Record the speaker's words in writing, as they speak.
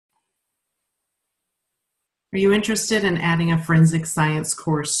Are you interested in adding a forensic science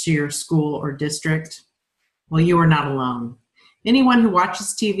course to your school or district? Well, you are not alone. Anyone who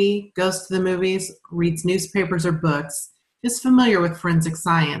watches TV, goes to the movies, reads newspapers or books is familiar with forensic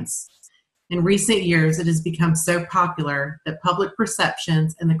science. In recent years, it has become so popular that public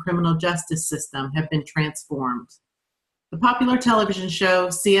perceptions and the criminal justice system have been transformed. The popular television show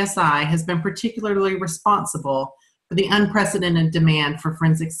CSI has been particularly responsible for the unprecedented demand for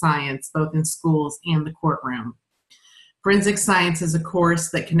forensic science, both in schools and the courtroom. Forensic science is a course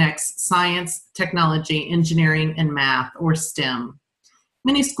that connects science, technology, engineering, and math, or STEM.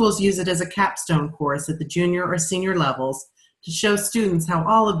 Many schools use it as a capstone course at the junior or senior levels to show students how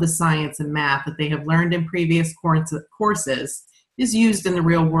all of the science and math that they have learned in previous courses is used in the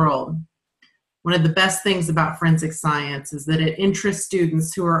real world. One of the best things about forensic science is that it interests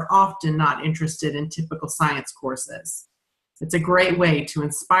students who are often not interested in typical science courses. It's a great way to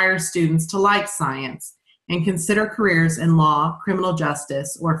inspire students to like science and consider careers in law, criminal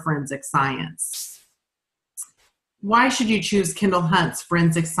justice, or forensic science. Why should you choose Kendall Hunt's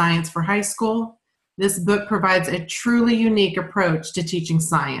Forensic Science for High School? This book provides a truly unique approach to teaching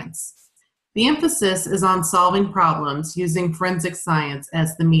science. The emphasis is on solving problems using forensic science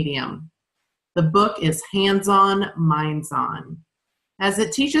as the medium. The book is hands-on, minds-on. As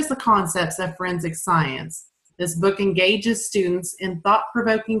it teaches the concepts of forensic science, this book engages students in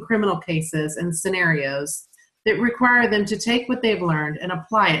thought-provoking criminal cases and scenarios that require them to take what they've learned and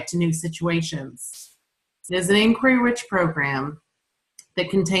apply it to new situations. It is an inquiry-rich program that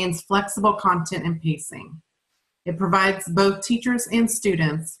contains flexible content and pacing. It provides both teachers and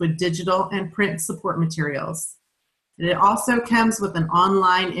students with digital and print support materials. It also comes with an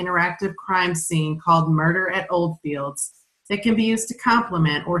online interactive crime scene called Murder at Oldfields that can be used to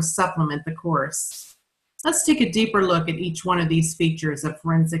complement or supplement the course. Let's take a deeper look at each one of these features of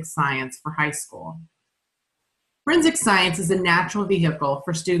forensic science for high school. Forensic science is a natural vehicle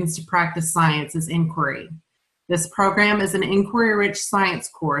for students to practice science as inquiry. This program is an inquiry-rich science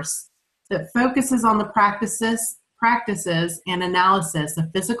course that focuses on the practices and analysis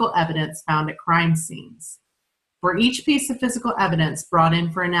of physical evidence found at crime scenes. For each piece of physical evidence brought in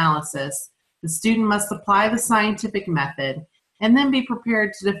for analysis, the student must apply the scientific method and then be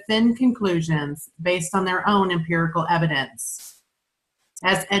prepared to defend conclusions based on their own empirical evidence.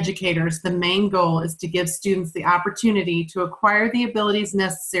 As educators, the main goal is to give students the opportunity to acquire the abilities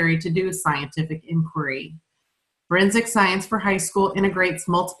necessary to do scientific inquiry. Forensic Science for High School integrates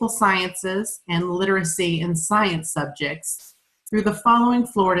multiple sciences and literacy in science subjects through the following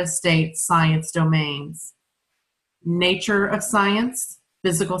Florida State science domains: nature of science,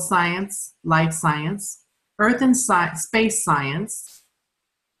 physical science, life science, earth and space science,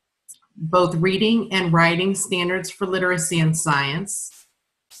 both reading and writing standards for literacy and science,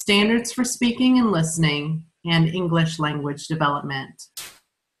 standards for speaking and listening, and English language development.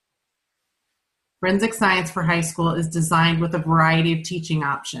 Forensic Science for High School is designed with a variety of teaching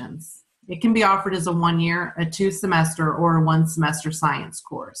options. It can be offered as a 1-year, a 2-semester, or a 1-semester science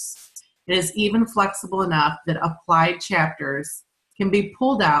course. It is even flexible enough that applied chapters can be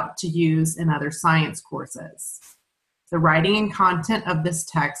pulled out to use in other science courses. The writing and content of this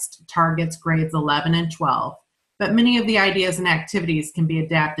text targets grades 11 and 12, but many of the ideas and activities can be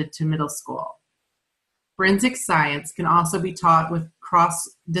adapted to middle school. Forensic science can also be taught with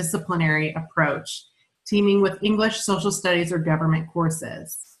cross-disciplinary approach, teaming with English, social studies, or government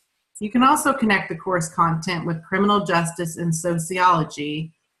courses. You can also connect the course content with criminal justice and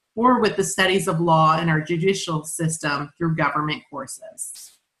sociology, or with the studies of law in our judicial system through government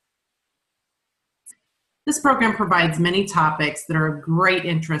courses. This program provides many topics that are of great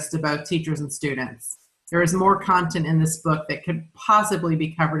interest to both teachers and students. There is more content in this book that could possibly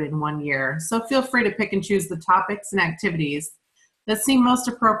be covered in 1 year, so feel free to pick and choose the topics and activities that seem most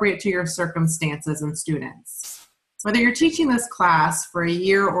appropriate to your circumstances and students. Whether you're teaching this class for a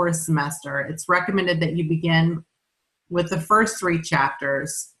year or a semester, it's recommended that you begin with the first 3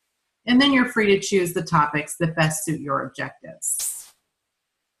 chapters, and then you're free to choose the topics that best suit your objectives.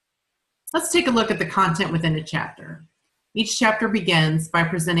 Let's take a look at the content within a chapter. Each chapter begins by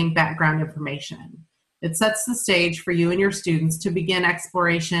presenting background information. It sets the stage for you and your students to begin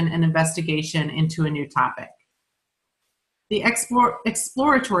exploration and investigation into a new topic. The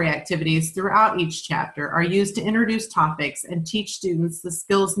exploratory activities throughout each chapter are used to introduce topics and teach students the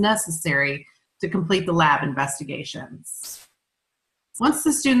skills necessary to complete the lab investigations. Once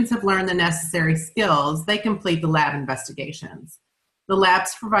the students have learned the necessary skills, they complete the lab investigations. The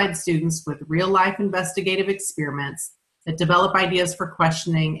labs provide students with real-life investigative experiments that develop ideas for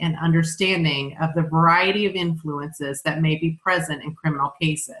questioning and understanding of the variety of influences that may be present in criminal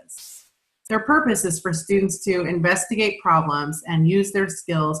cases. Their purpose is for students to investigate problems and use their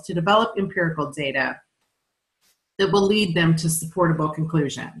skills to develop empirical data that will lead them to supportable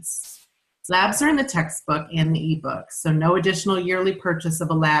conclusions. Labs are in the textbook and the ebook, so no additional yearly purchase of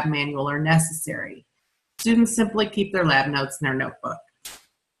a lab manual are necessary. Students simply keep their lab notes in their notebook.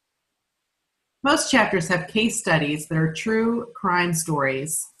 Most chapters have case studies that are true crime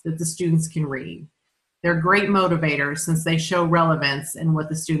stories that the students can read. They're great motivators since they show relevance in what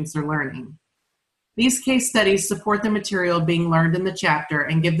the students are learning. These case studies support the material being learned in the chapter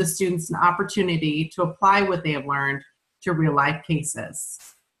and give the students an opportunity to apply what they have learned to real-life cases.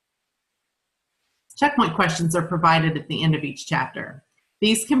 Checkpoint questions are provided at the end of each chapter.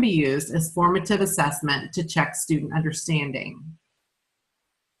 These can be used as formative assessment to check student understanding.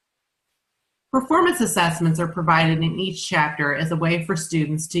 Performance assessments are provided in each chapter as a way for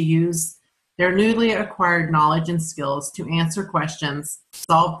students to use their newly acquired knowledge and skills to answer questions,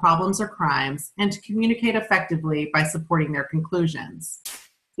 solve problems or crimes, and to communicate effectively by supporting their conclusions.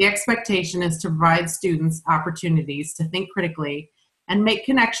 The expectation is to provide students opportunities to think critically and make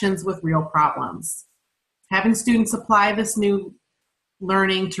connections with real problems. Having students apply this new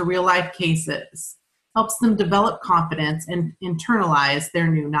learning to real-life cases helps them develop confidence and internalize their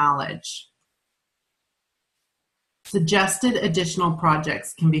new knowledge. Suggested additional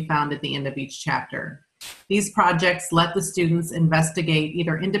projects can be found at the end of each chapter. These projects let the students investigate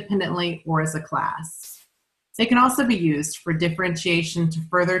either independently or as a class. They can also be used for differentiation to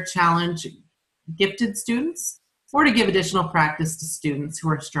further challenge gifted students or to give additional practice to students who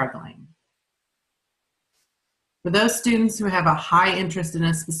are struggling. For those students who have a high interest in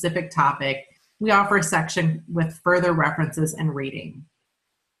a specific topic, we offer a section with further references and reading.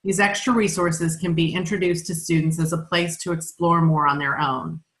 These extra resources can be introduced to students as a place to explore more on their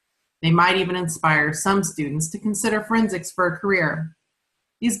own. They might even inspire some students to consider forensics for a career.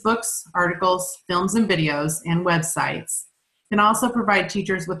 These books, articles, films and videos, and websites can also provide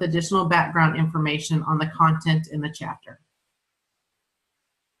teachers with additional background information on the content in the chapter.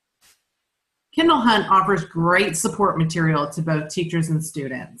 Kendall Hunt offers great support material to both teachers and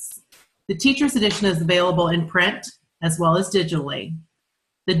students. The Teacher's Edition is available in print as well as digitally.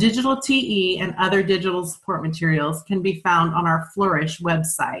 The digital TE and other digital support materials can be found on our Flourish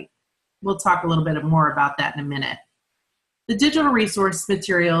website. We'll talk a little bit more about that in a minute. The digital resource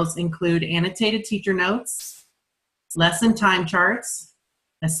materials include annotated teacher notes, lesson time charts,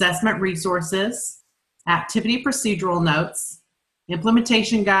 assessment resources, activity procedural notes,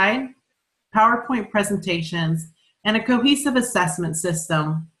 implementation guide, PowerPoint presentations, and a cohesive assessment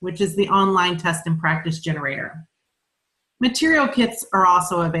system, which is the online test and practice generator. Material kits are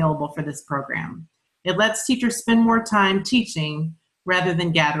also available for this program. It lets teachers spend more time teaching rather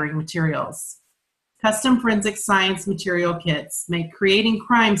than gathering materials. Custom forensic science material kits make creating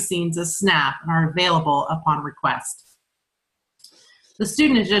crime scenes a snap and are available upon request. The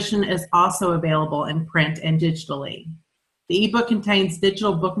Student Edition is also available in print and digitally. The ebook contains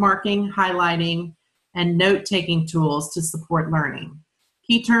digital bookmarking, highlighting, and note-taking tools to support learning.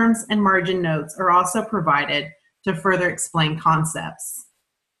 Key terms and margin notes are also provided to further explain concepts.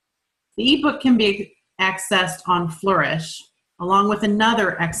 The ebook can be accessed on Flourish, along with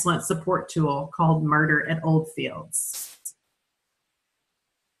another excellent support tool called Murder at Oldfields.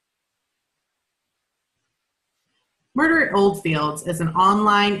 Murder at Oldfields is an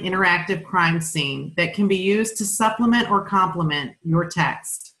online interactive crime scene that can be used to supplement or complement your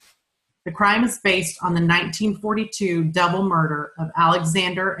text. The crime is based on the 1942 double murder of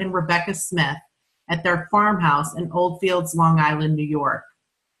Alexander and Rebecca Smith at their farmhouse in Oldfields, Long Island, New York.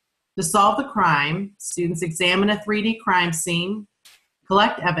 To solve the crime, students examine a 3D crime scene,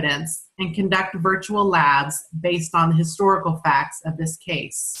 collect evidence, and conduct virtual labs based on the historical facts of this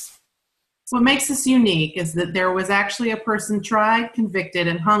case. What makes this unique is that there was actually a person tried, convicted,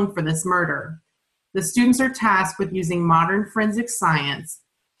 and hung for this murder. The students are tasked with using modern forensic science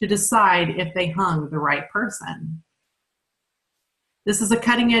to decide if they hung the right person. This is a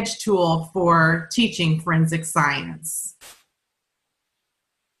cutting-edge tool for teaching forensic science.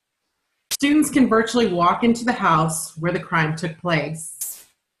 Students can virtually walk into the house where the crime took place.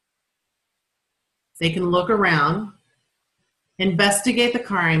 They can look around, investigate the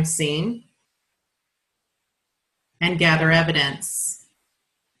crime scene, and gather evidence.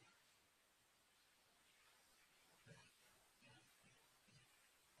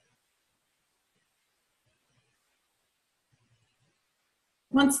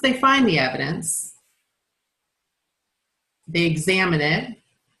 Once they find the evidence, they examine it,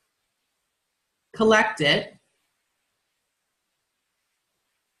 collect it,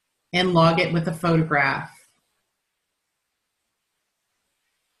 and log it with a photograph.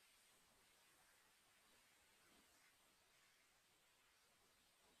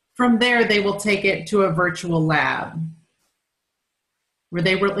 From there, they will take it to a virtual lab where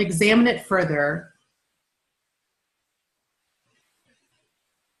they will examine it further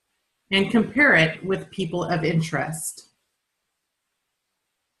and compare it with people of interest.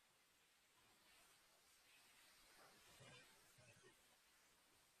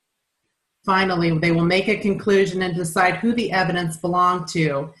 Finally, they will make a conclusion and decide who the evidence belonged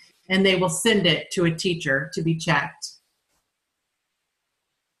to, and they will send it to a teacher to be checked.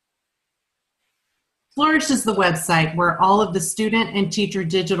 Flourish is the website where all of the student and teacher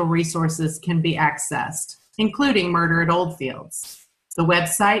digital resources can be accessed, including Murder at Oldfields. The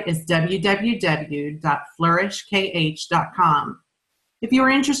website is www.flourishkh.com. If you are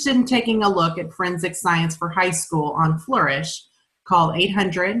interested in taking a look at forensic science for high school on Flourish, call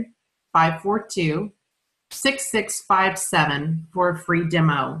 800-542-6657 for a free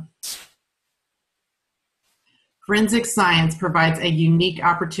demo. Forensic science provides a unique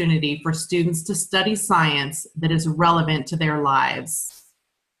opportunity for students to study science that is relevant to their lives.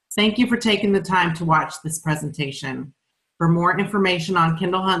 Thank you for taking the time to watch this presentation. For more information on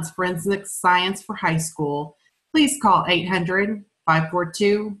Kendall Hunt's Forensic Science for High School, please call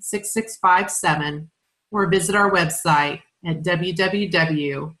 800-542-6657 or visit our website at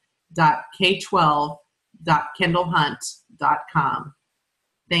www.k12.kendallhunt.com.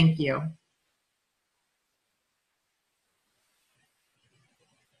 Thank you.